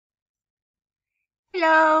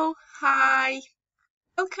Hello, hi,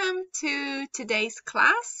 welcome to today's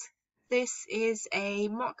class. This is a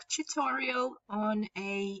mock tutorial on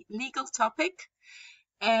a legal topic,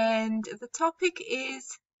 and the topic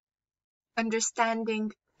is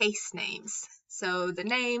understanding case names, so the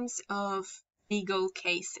names of legal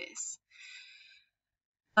cases.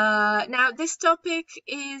 Now, this topic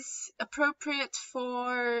is appropriate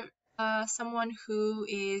for someone who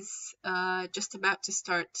is just about to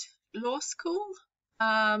start law school,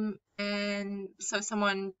 and so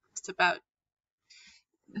someone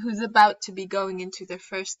who's about to be going into their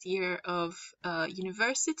first year of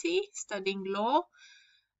university studying law.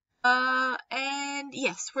 And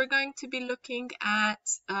yes, we're going to be looking at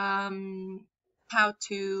how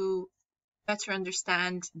to better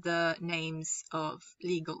understand the names of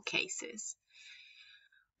legal cases.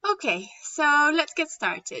 Okay, so let's get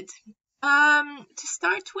started. To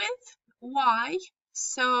start with, why?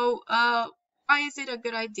 So, why is it a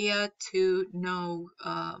good idea to know,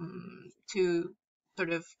 to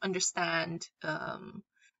sort of understand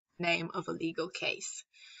name of a legal case?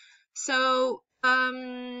 So,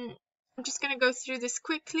 I'm just going to go through this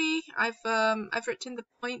quickly. I've written the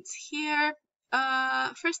points here.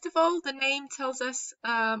 First of all, the name tells us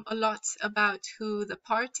a lot about who the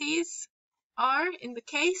parties are in the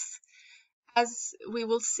case. As we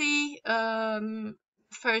will see,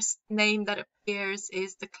 first name that appears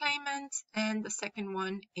is the claimant, and the second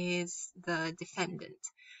one is the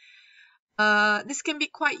defendant. This can be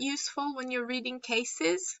quite useful when you're reading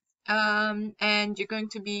cases, and you're going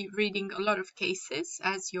to be reading a lot of cases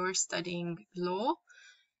as you're studying law.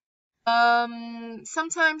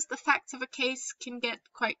 Sometimes the facts of a case can get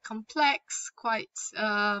quite complex, quite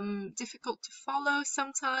difficult to follow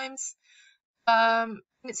sometimes.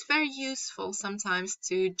 It's very useful sometimes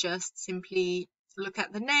to just simply look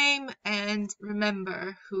at the name and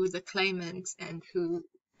remember who the claimant and who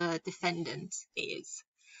the defendant is.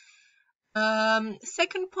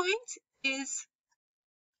 Second point is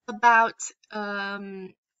about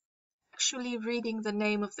actually reading the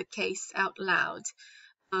name of the case out loud.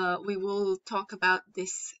 We will talk about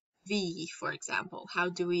this V, for example. How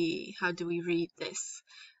do we read this?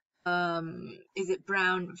 Is it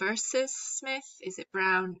Brown versus Smith? Is it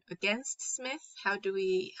Brown against Smith? How do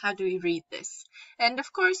we read this? And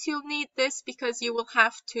of course, you'll need this because you will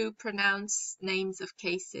have to pronounce names of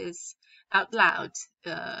cases out loud,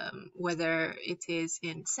 whether it is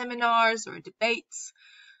in seminars or debates,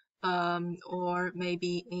 or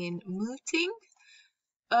maybe in mooting.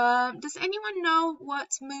 Does anyone know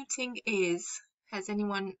what mooting is? Has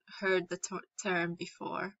anyone heard the term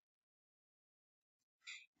before?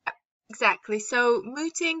 Exactly. So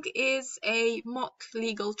mooting is a mock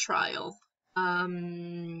legal trial.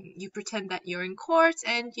 You pretend that you're in court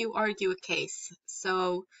and you argue a case.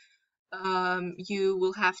 So you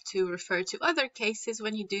will have to refer to other cases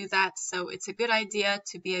when you do that. So it's a good idea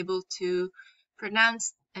to be able to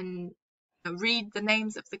pronounce and read the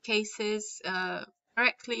names of the cases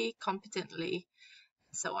correctly, competently,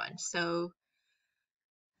 and so on. So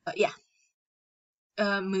yeah,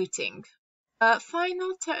 mooting.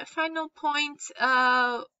 Final point.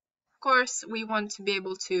 Of course, we want to be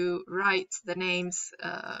able to write the names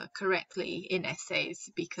correctly in essays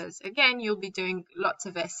because, again, you'll be doing lots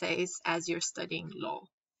of essays as you're studying law.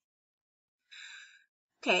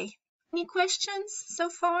 Okay, any questions so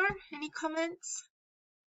far? Any comments?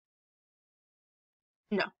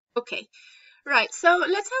 No. Okay. Right, so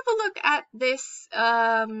let's have a look at this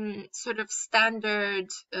sort of standard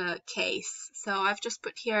case. So I've just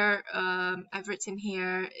put here, I've written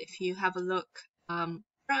here, if you have a look,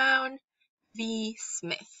 Brown v.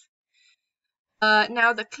 Smith.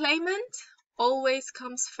 Now the claimant always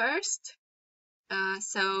comes first.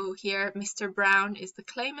 So here Mr. Brown is the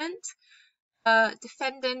claimant.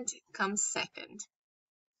 Defendant comes second.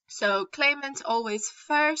 So claimant always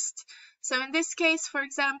first. So in this case, for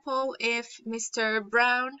example, if Mr.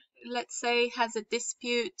 Brown, let's say, has a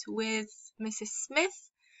dispute with Mrs.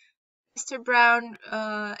 Smith, Mr. Brown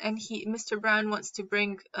Mr. Brown wants to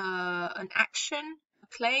bring an action, a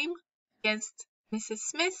claim against Mrs.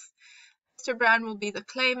 Smith. Mr. Brown will be the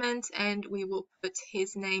claimant, and we will put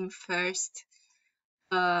his name first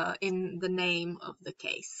in the name of the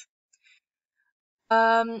case.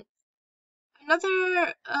 Another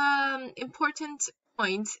important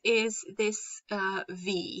point is this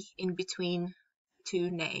V in between two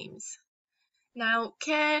names. Now,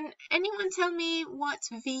 can anyone tell me what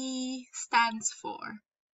V stands for?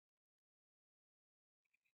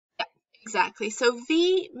 Yeah, exactly. So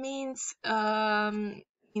V means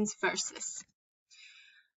versus.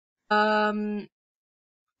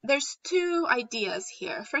 there's two ideas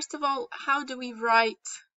here. First of all, how do we write,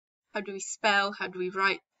 how do we spell, how do we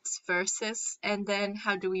write versus, and then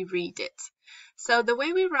how do we read it? So the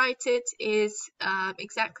way we write it is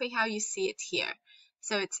exactly how you see it here.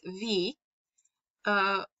 So it's V.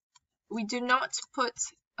 We do not put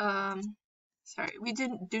we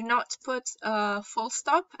do not put a full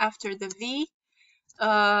stop after the V,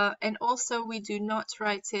 and also we do not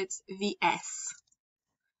write it VS.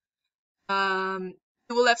 You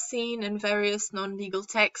will have seen in various non-legal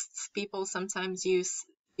texts, people sometimes use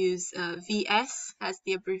VS as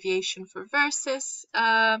the abbreviation for versus.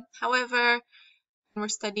 However, when we're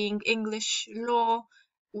studying English law,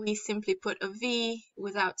 we simply put a V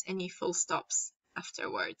without any full stops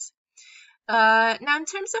afterwards. Now, in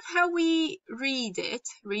terms of how we read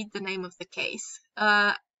the name of the case,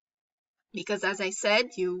 because as I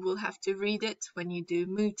said, you will have to read it when you do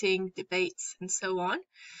mooting, debates, and so on.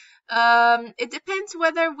 It depends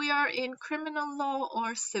whether we are in criminal law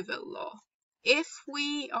or civil law. If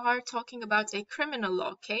we are talking about a criminal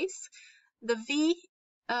law case, the V,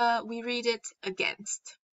 we read it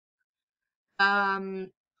against.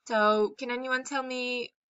 So can anyone tell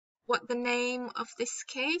me what the name of this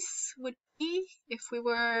case would be if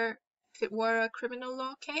it were a criminal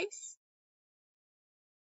law case?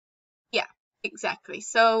 Yeah, exactly.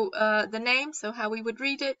 So the name, so how we would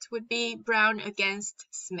read it would be Brown against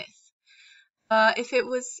Smith. If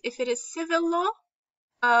it is civil law,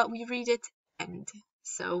 we read it and.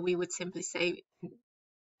 So we would simply say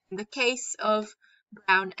in the case of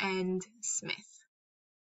Brown and Smith.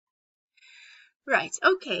 Right,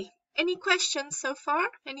 okay. Any questions so far?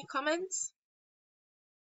 Any comments?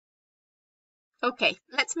 Okay,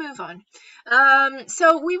 let's move on.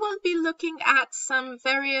 So we will be looking at some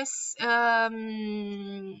various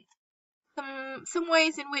some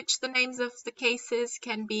ways in which the names of the cases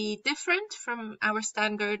can be different from our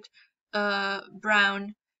standard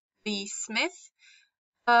Brown v. Smith.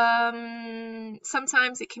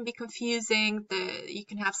 Sometimes it can be confusing. You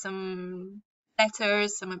can have some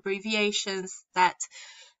letters, some abbreviations that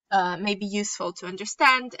may be useful to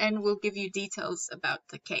understand, and we'll give you details about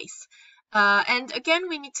the case. And again,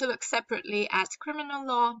 we need to look separately at criminal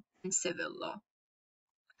law and civil law.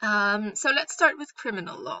 So let's start with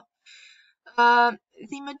criminal law.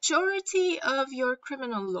 The majority of your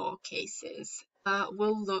criminal law cases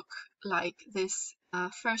will look like this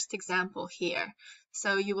first example here.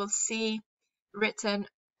 So you will see written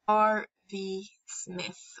R.V.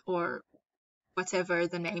 Smith, or whatever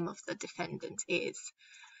the name of the defendant is.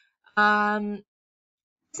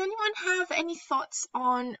 Does anyone have any thoughts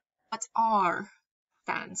on what R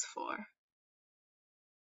stands for?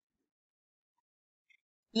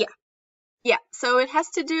 Yeah, so it has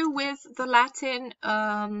to do with the Latin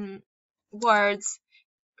words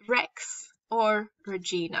Rex or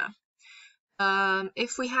Regina.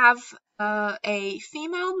 If we have a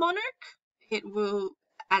female monarch, it will,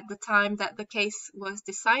 at the time that the case was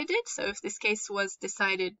decided, so if this case was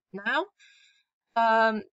decided now,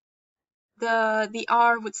 the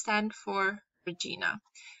R would stand for Regina.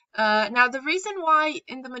 Now, the reason why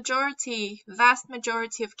in the vast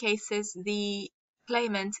majority of cases, the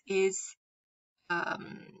claimant is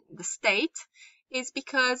the state is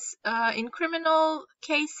because in criminal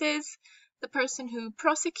cases, the person who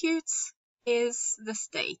prosecutes is the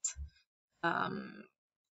state.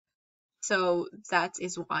 So that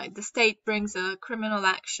is why the state brings a criminal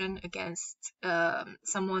action against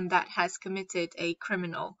someone that has committed a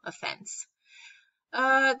criminal offense.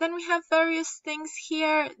 Then we have various things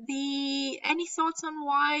here. Any thoughts on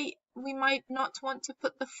why we might not want to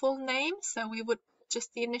put the full name? So we would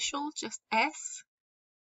just the initial, just S.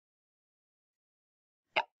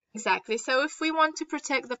 Yeah, exactly. So if we want to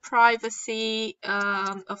protect the privacy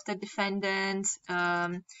of the defendant,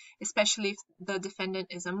 especially if the defendant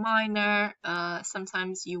is a minor,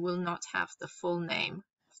 sometimes you will not have the full name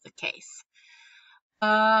of the case.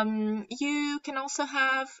 You can also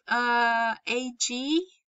have AG.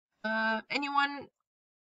 Anyone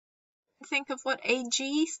think of what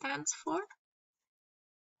AG stands for?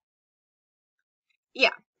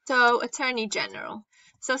 Yeah, so Attorney General.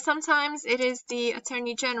 So sometimes it is the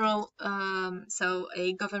Attorney General, so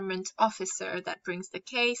a government officer that brings the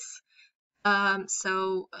case.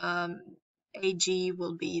 AG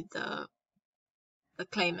will be the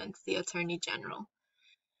claimant, the Attorney General.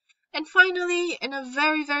 And finally, in a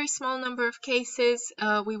very, very small number of cases,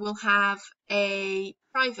 we will have a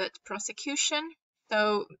private prosecution.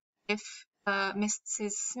 So if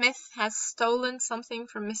Mrs. Smith has stolen something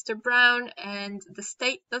from Mr. Brown and the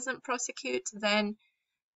state doesn't prosecute, then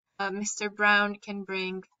Mr. Brown can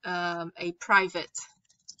bring a private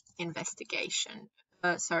investigation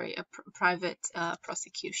private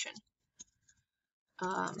prosecution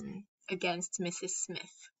against Mrs.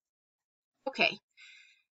 Smith. Okay,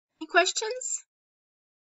 any questions?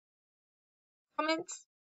 Comments?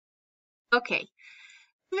 Okay,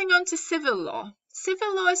 moving on to civil law.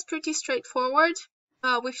 Civil law is pretty straightforward.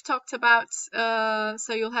 We've talked about,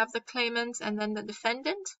 so you'll have the claimant and then the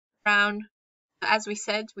defendant. Brown, as we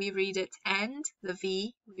said, we read it and, the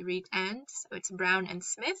V, we read and, so it's Brown and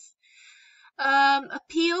Smith.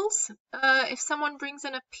 Appeals, if someone brings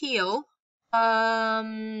an appeal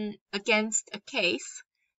against a case,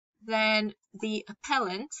 then the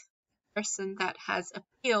appellant, person that has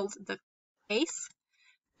appealed the case,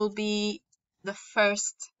 will be the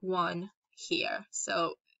first one here.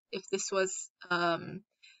 So if this was an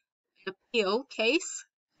appeal case,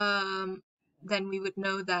 then we would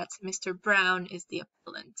know that Mr. Brown is the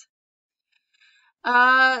appellant.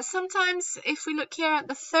 Sometimes, if we look here at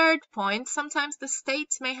the third point, sometimes the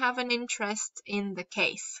state may have an interest in the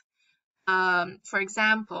case. For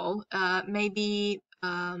example, maybe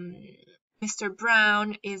Mr.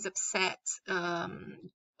 Brown is upset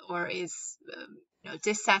or is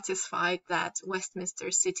dissatisfied that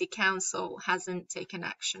Westminster City Council hasn't taken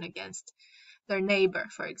action against their neighbor,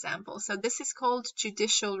 for example. So this is called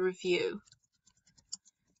judicial review.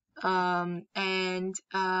 In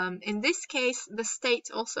this case, the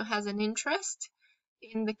state also has an interest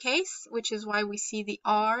in the case, which is why we see the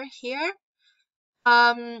R here.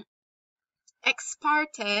 Ex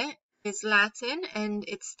parte is Latin and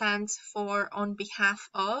it stands for on behalf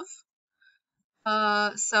of.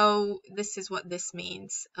 So this is what this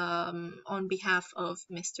means, on behalf of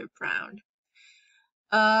Mr. Brown.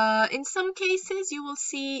 In some cases, you will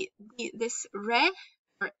see this re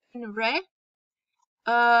or in re.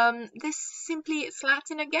 This simply is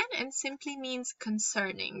Latin again and simply means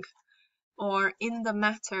concerning or in the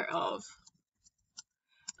matter of.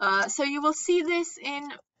 So you will see this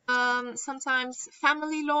in sometimes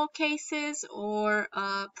family law cases or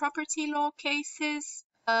property law cases.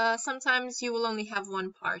 Sometimes you will only have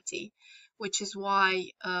one party, which is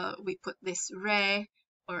why we put this re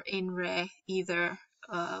or in re, either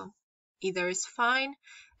is fine.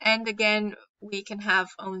 And again, we can have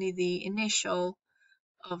only the initial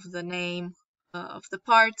of the name of the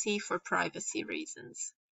party for privacy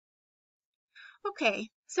reasons. Okay,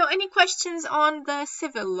 so any questions on the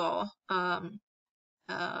civil law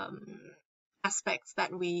aspects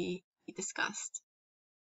that we discussed?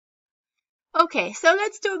 Okay, so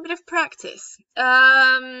let's do a bit of practice.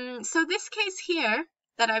 So this case here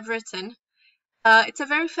that I've written, it's a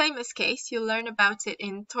very famous case. You'll learn about it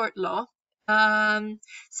in tort law.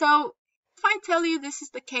 So if I tell you this is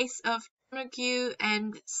the case of Donoghue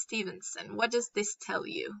and Stevenson, what does this tell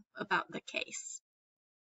you about the case?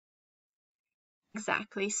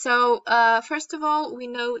 Exactly. So first of all, we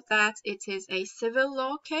know that it is a civil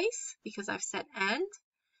law case because I've said and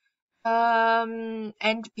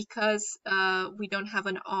because we don't have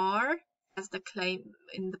an R as the claim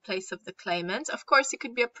in the place of the claimant. Of course, it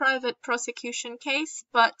could be a private prosecution case,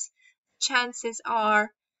 but chances are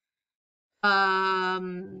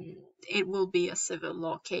it will be a civil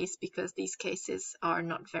law case because these cases are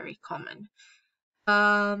not very common.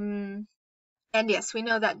 And yes, we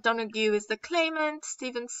know that Donoghue is the claimant,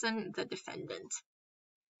 Stevenson the defendant.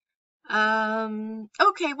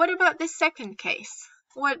 Okay, what about this second case?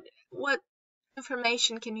 What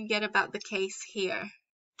information can you get about the case here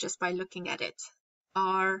just by looking at it?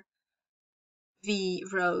 R, V,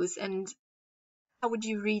 Rose, and how would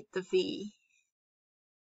you read the V?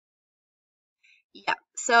 Yeah,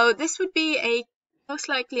 so this would be most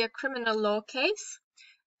likely a criminal law case,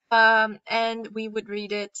 and we would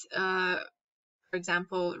read it, for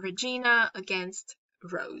example, Regina against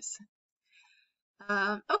Rose.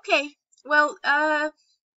 Okay, well,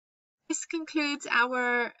 this concludes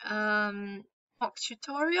our mock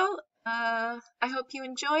tutorial. I hope you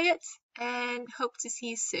enjoy it and hope to see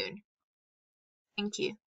you soon. Thank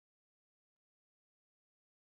you.